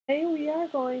Today we are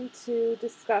going to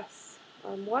discuss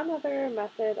one other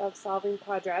method of solving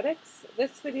quadratics.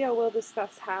 This video will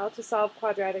discuss how to solve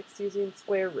quadratics using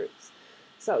square roots.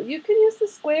 So you can use the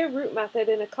square root method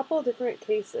in a couple different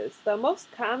cases. The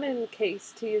most common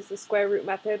case to use the square root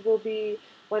method will be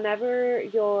whenever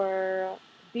your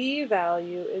b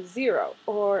value is 0,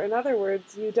 or in other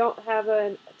words, you don't have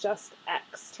a just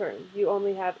x term, you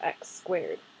only have x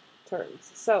squared terms.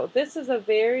 So this is a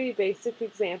very basic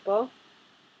example.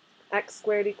 X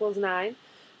squared equals 9.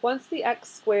 Once the x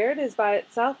squared is by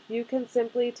itself, you can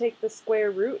simply take the square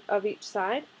root of each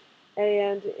side,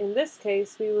 and in this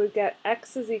case we would get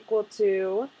x is equal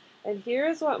to, and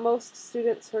here's what most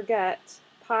students forget,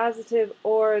 positive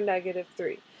or negative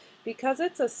 3. Because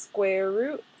it's a square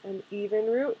root, an even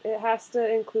root, it has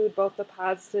to include both the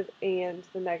positive and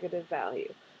the negative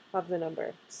value of the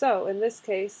number. So in this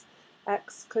case,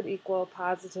 x could equal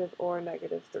positive or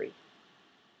negative 3.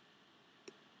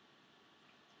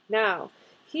 Now,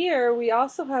 here we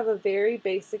also have a very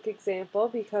basic example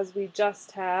because we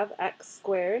just have x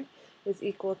squared is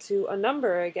equal to a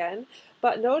number again,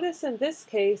 but notice in this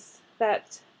case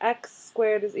that x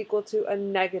squared is equal to a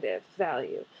negative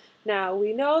value. Now,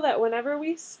 we know that whenever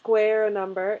we square a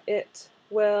number, it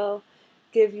will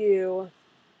give you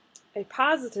a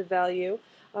positive value,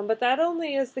 but that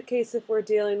only is the case if we're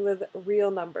dealing with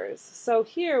real numbers. So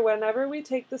here, whenever we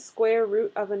take the square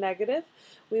root of a negative,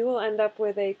 we will end up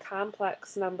with a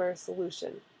complex number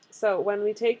solution. So when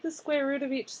we take the square root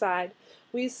of each side,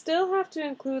 we still have to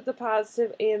include the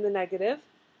positive and the negative.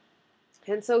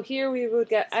 And so here we would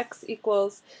get x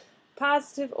equals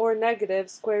positive or negative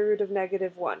square root of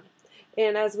negative 1.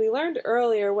 And as we learned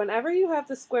earlier, whenever you have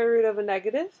the square root of a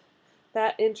negative,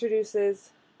 that introduces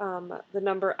the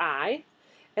number I,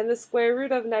 and the square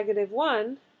root of negative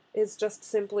 1 is just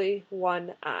simply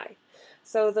 1i.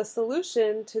 So the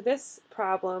solution to this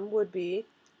problem would be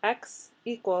x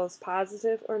equals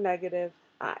positive or negative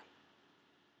I.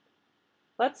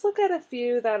 Let's look at a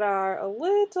few that are a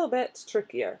little bit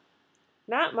trickier.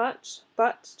 Not much,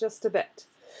 but just a bit.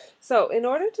 So in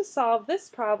order to solve this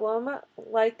problem,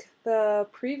 like the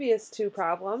previous two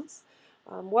problems,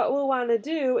 what we'll want to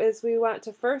do is we want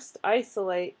to first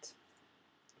isolate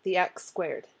the x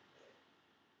squared.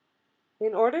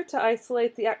 In order to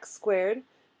isolate the x squared,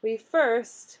 we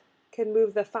first can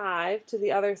move the 5 to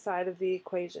the other side of the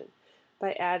equation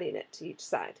by adding it to each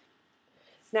side.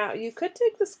 Now, you could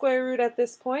take the square root at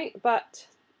this point, but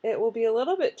it will be a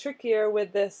little bit trickier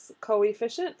with this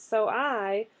coefficient, so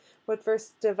I would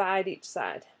first divide each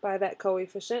side by that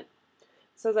coefficient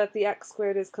so that the x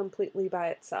squared is completely by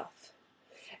itself.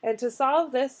 And to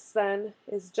solve this then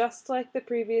is just like the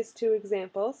previous two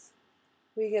examples.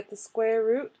 We get the square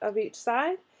root of each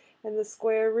side, and the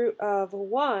square root of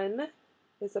 1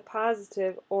 is a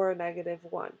positive or a negative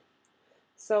 1.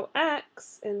 So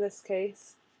x, in this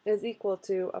case, is equal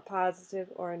to a positive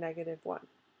or a negative 1.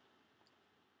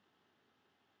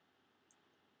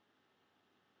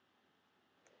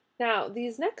 Now,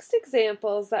 these next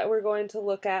examples that we're going to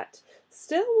look at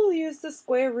still will use the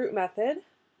square root method,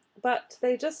 but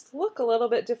they just look a little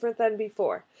bit different than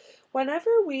before.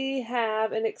 Whenever we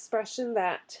have an expression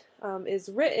that is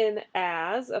written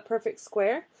as a perfect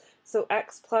square, so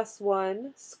x plus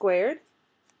 1 squared,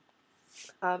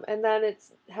 and then it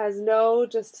has no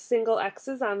just single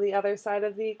x's on the other side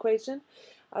of the equation,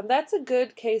 that's a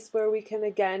good case where we can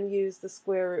again use the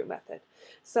square root method.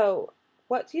 So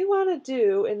what you want to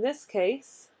do in this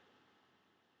case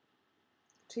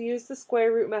to use the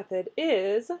square root method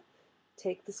is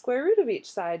take the square root of each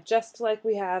side, just like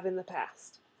we have in the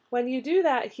past. When you do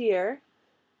that here,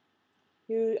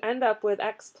 you end up with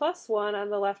x plus 1 on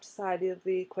the left side of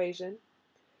the equation,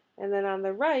 and then on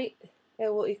the right,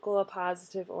 it will equal a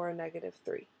positive or a negative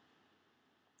 3.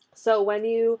 So when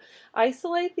you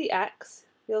isolate the x,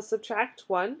 you'll subtract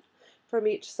 1 from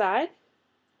each side,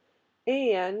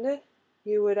 and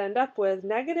you would end up with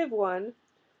negative 1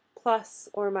 plus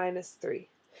or minus 3.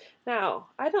 Now,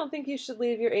 I don't think you should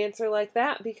leave your answer like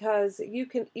that because you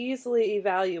can easily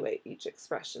evaluate each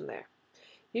expression there.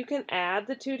 You can add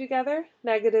the two together.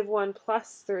 Negative 1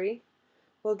 plus 3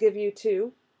 will give you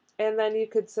 2, and then you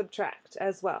could subtract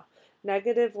as well.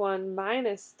 Negative 1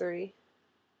 minus 3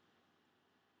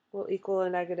 will equal a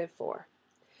negative 4.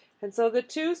 And so the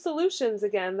two solutions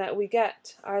again that we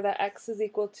get are that x is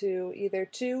equal to either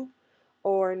 2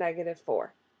 or negative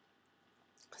 4.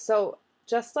 So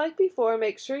just like before,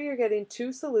 make sure you're getting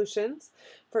two solutions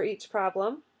for each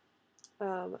problem,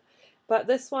 but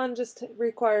this one just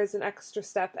requires an extra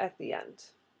step at the end.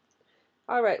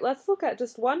 All right, let's look at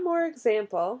just one more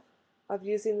example of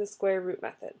using the square root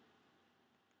method.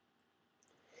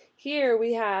 Here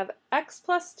we have x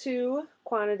plus 2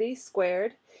 quantity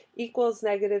squared equals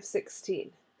negative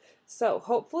 16. So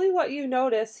hopefully what you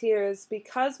notice here is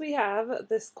because we have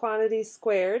this quantity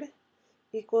squared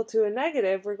equal to a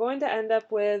negative, we're going to end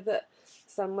up with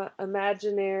some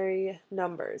imaginary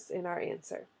numbers in our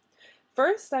answer.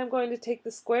 First, I'm going to take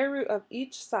the square root of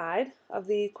each side of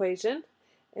the equation,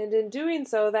 and in doing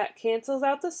so, that cancels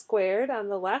out the squared on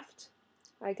the left.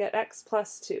 I get x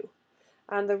plus 2.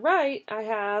 On the right, I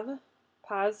have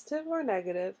positive or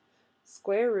negative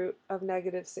square root of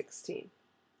negative 16.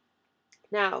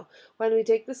 Now, when we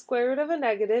take the square root of a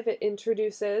negative, it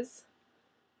introduces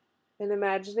an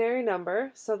imaginary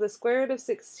number. So the square root of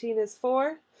 16 is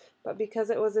 4, but because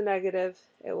it was a negative,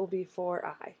 it will be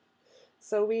 4i.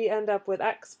 So we end up with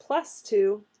x plus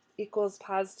 2 equals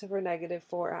positive or negative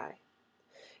 4i.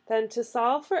 Then to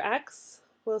solve for x,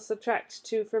 we'll subtract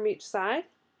 2 from each side.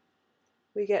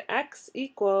 We get x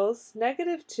equals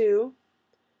negative 2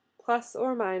 plus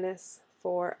or minus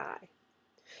 4i.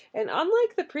 And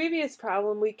unlike the previous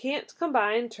problem, we can't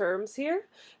combine terms here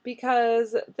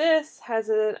because this has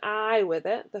an I with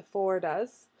it, the 4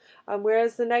 does,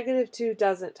 whereas the negative 2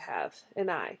 doesn't have an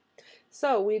I.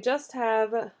 So we just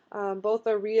have both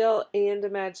a real and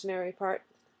imaginary part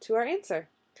to our answer.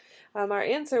 Our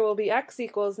answer will be x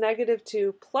equals negative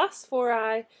 2 plus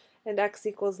 4i and x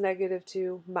equals negative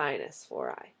 2 minus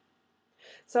 4i.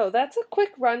 So that's a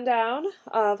quick rundown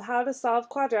of how to solve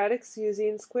quadratics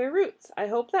using square roots. I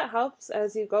hope that helps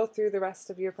as you go through the rest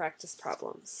of your practice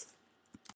problems.